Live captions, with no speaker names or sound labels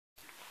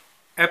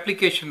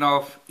Application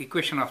of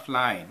equation of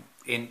line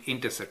in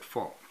intercept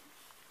form.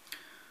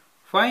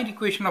 Find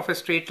equation of a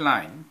straight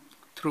line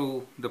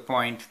through the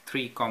point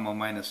 3,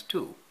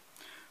 -2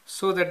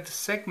 so that the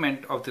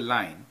segment of the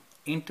line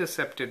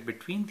intercepted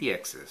between the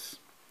axes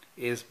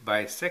is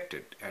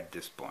bisected at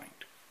this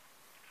point.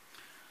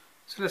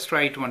 So let's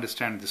try to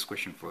understand this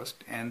question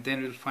first, and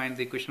then we'll find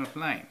the equation of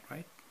line,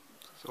 right?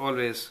 It's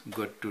always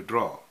good to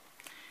draw,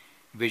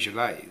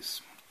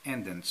 visualize,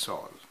 and then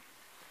solve.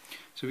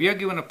 So we are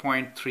given a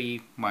point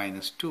 3,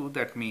 -2.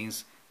 That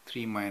means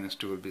 3 -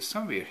 2 will be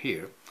somewhere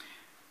here.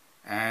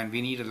 And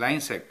we need a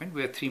line segment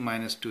where 3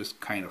 - 2 is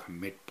kind of a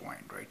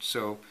midpoint, right?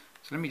 So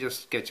let me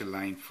just sketch a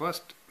line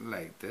first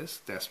like this.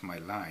 That's my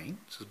line.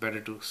 So it's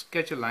better to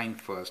sketch a line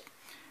first,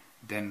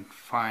 then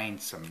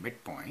find some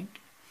midpoint.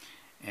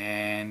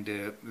 And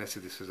let's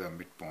say this is our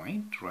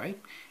midpoint, right?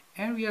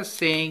 And we are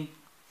saying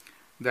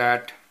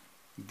that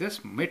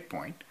this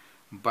midpoint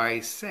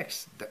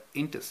bisects the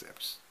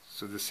intercepts.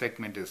 So the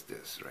segment is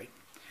this, right?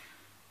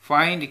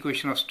 Find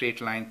equation of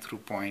straight line through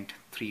point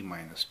 3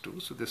 - 2.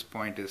 So this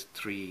point is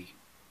 3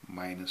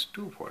 -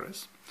 2 for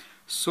us,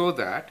 so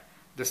that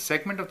the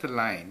segment of the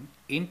line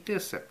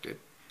intercepted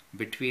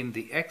between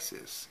the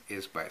axes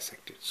is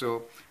bisected.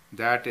 So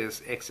that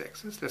is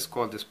x-axis. Let's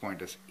call this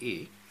point as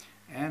A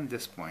and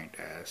this point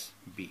as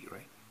B,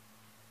 right?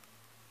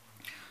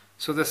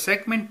 So the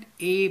segment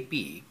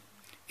AB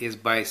is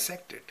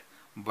bisected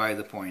by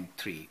the point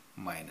 3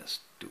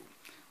 - 2.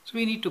 So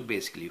we need to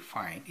basically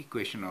find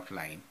equation of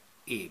line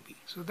AB.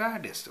 So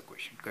that is the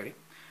question, correct?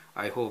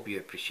 I hope you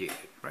appreciate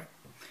it, right?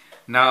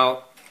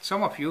 Now,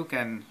 some of you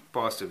can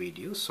pause the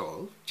video,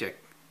 solve, check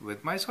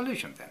with my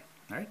solution then,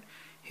 right?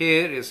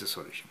 Here is the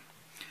solution.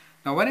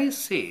 Now, when I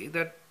say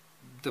that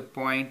the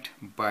point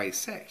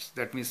bisects,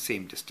 that means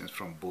same distance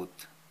from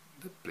both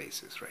the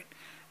places, right?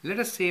 Let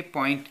us say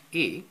point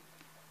A,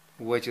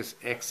 which is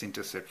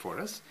x-intercept for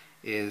us,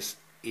 is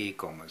A,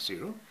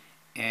 0,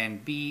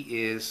 and B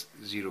is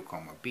 0,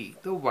 B,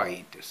 the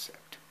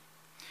y-intercept.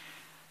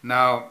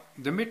 Now,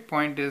 the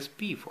midpoint is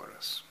P for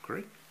us,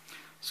 correct?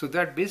 So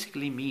that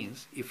basically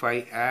means if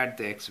I add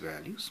the x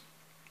values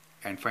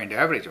and find the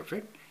average of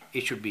it,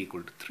 it should be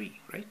equal to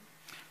 3, right?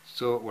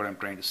 So what I'm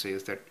trying to say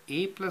is that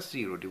A plus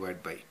 0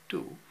 divided by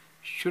 2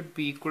 should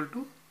be equal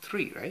to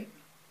 3, right?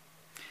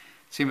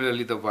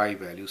 Similarly, the y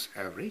values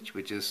average,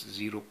 which is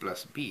 0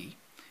 plus B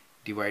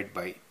divided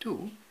by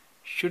 2,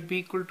 should be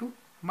equal to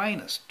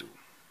 -2.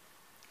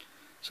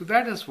 So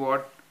that is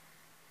what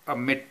a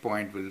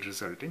midpoint will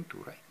result into,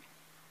 right?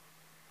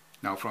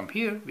 Now from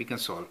here we can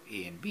solve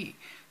A and B.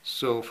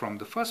 So from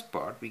the first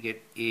part we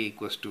get A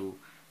equals to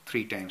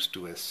 3 times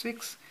 2 as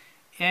 6,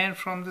 and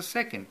from the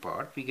second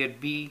part we get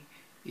B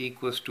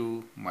equals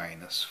to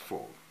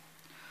 -4.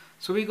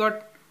 So we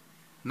got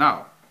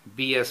now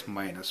B as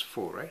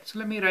 -4, right? So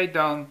let me write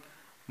down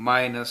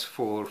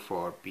 -4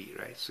 for B,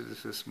 right? So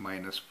this is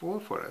 -4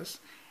 for us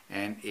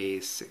and A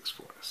is 6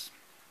 for us.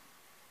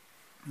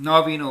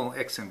 Now we know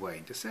x and y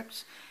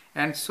intercepts,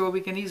 and so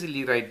we can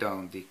easily write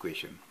down the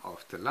equation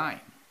of the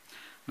line.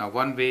 Now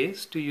one way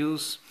is to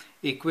use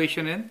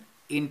equation in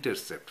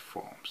intercept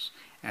forms,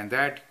 and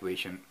that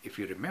equation, if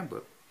you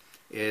remember,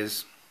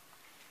 is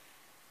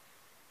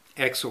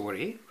x over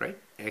A, right?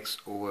 X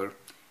over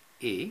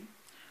A,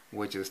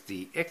 which is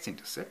the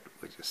x-intercept,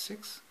 which is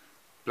 6,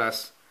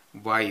 plus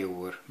y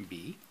over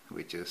B,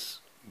 which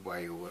is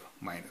y over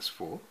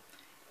 -4,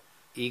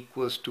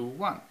 equals to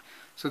 1.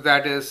 So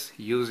that is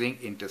using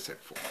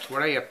intercept forms.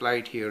 What I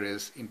applied here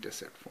is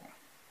intercept form.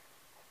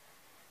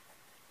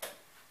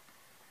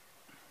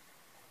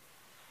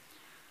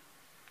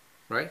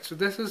 Right? So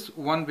this is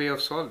one way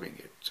of solving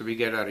it. So we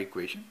get our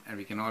equation, and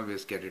we can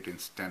always get it in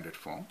standard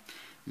form.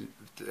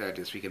 That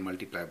is, we can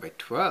multiply by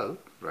 12,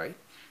 right?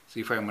 So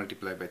if I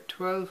multiply by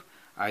 12,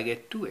 I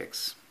get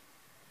 2x.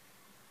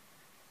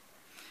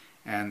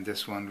 And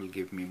this one will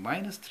give me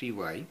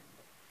 -3y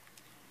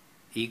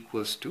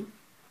equals to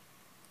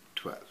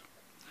 12.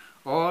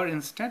 Or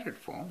in standard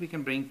form, we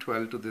can bring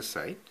 12 to this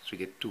side. So we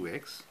get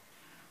 2x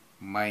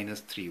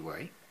minus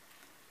 3y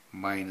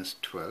minus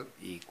 12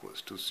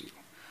 equals to 0.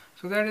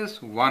 So that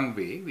is one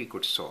way we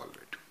could solve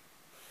it.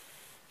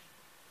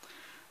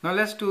 Now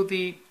let's do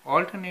the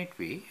alternate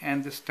way,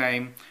 and this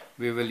time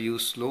we will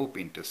use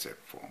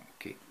slope-intercept form.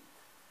 Okay.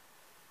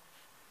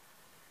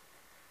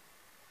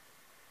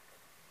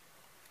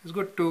 It's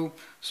good to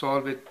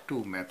solve with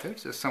two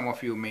methods. Some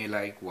of you may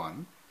like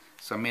one,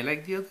 some may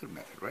like the other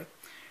method, right?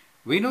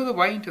 We know the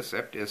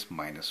y-intercept is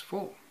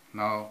 -4.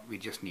 Now we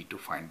just need to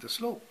find the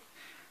slope.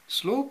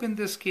 Slope in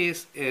this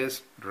case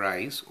is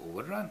rise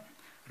over run.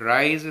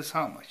 Rise is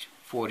how much?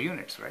 4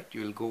 units, right?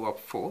 You will go up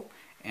 4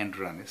 and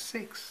run is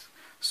 6.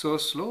 So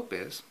slope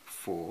is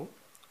 4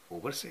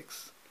 over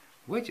 6,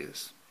 which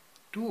is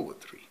 2 over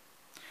 3.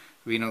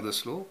 We know the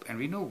slope and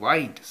we know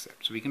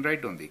y-intercept. So we can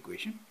write down the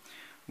equation,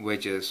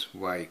 which is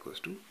y equals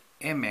to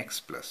mx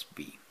plus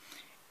b.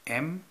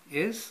 M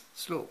is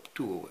slope,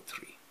 2 over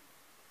 3.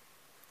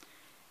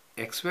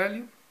 X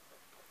value,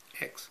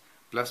 x,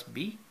 plus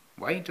b,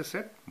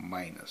 y-intercept,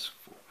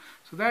 -4.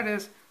 So that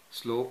is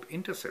slope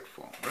intercept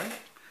form, right?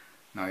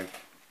 Now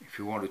if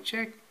you want to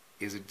check,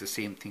 is it the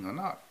same thing or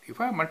not?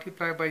 If I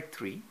multiply by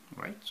 3,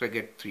 right, so I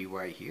get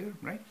 3y here,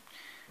 right?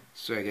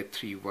 So I get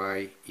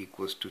 3y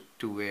equals to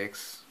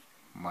 2x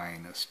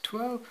minus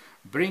 12.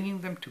 Bringing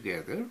them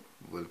together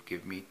will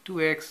give me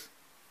 2x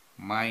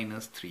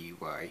minus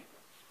 3y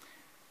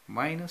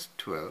minus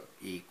 12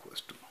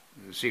 equals to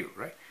 0,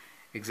 right?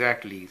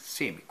 Exactly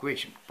same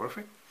equation,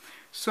 perfect.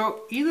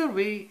 So either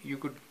way you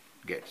could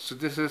get. So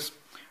this is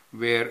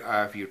where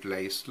I've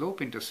utilized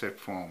slope-intercept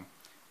form,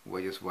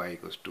 which is y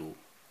equals to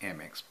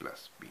mx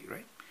plus b,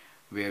 right?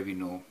 Where we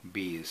know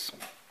b is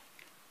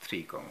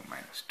 3 comma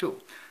minus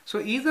 2. So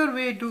either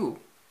way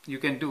you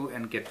can do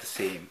and get the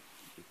same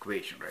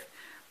equation, right?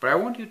 But I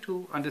want you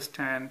to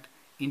understand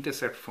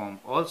intercept form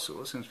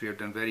also, since we have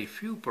done very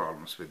few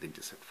problems with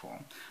intercept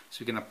form.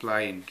 So you can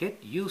apply and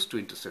get used to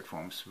intercept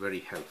forms, very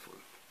helpful.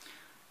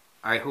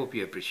 I hope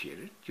you appreciate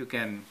it. You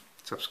can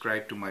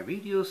subscribe to my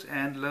videos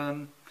and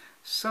learn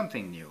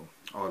something new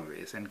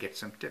always and get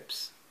some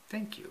tips.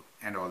 Thank you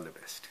and all the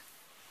best.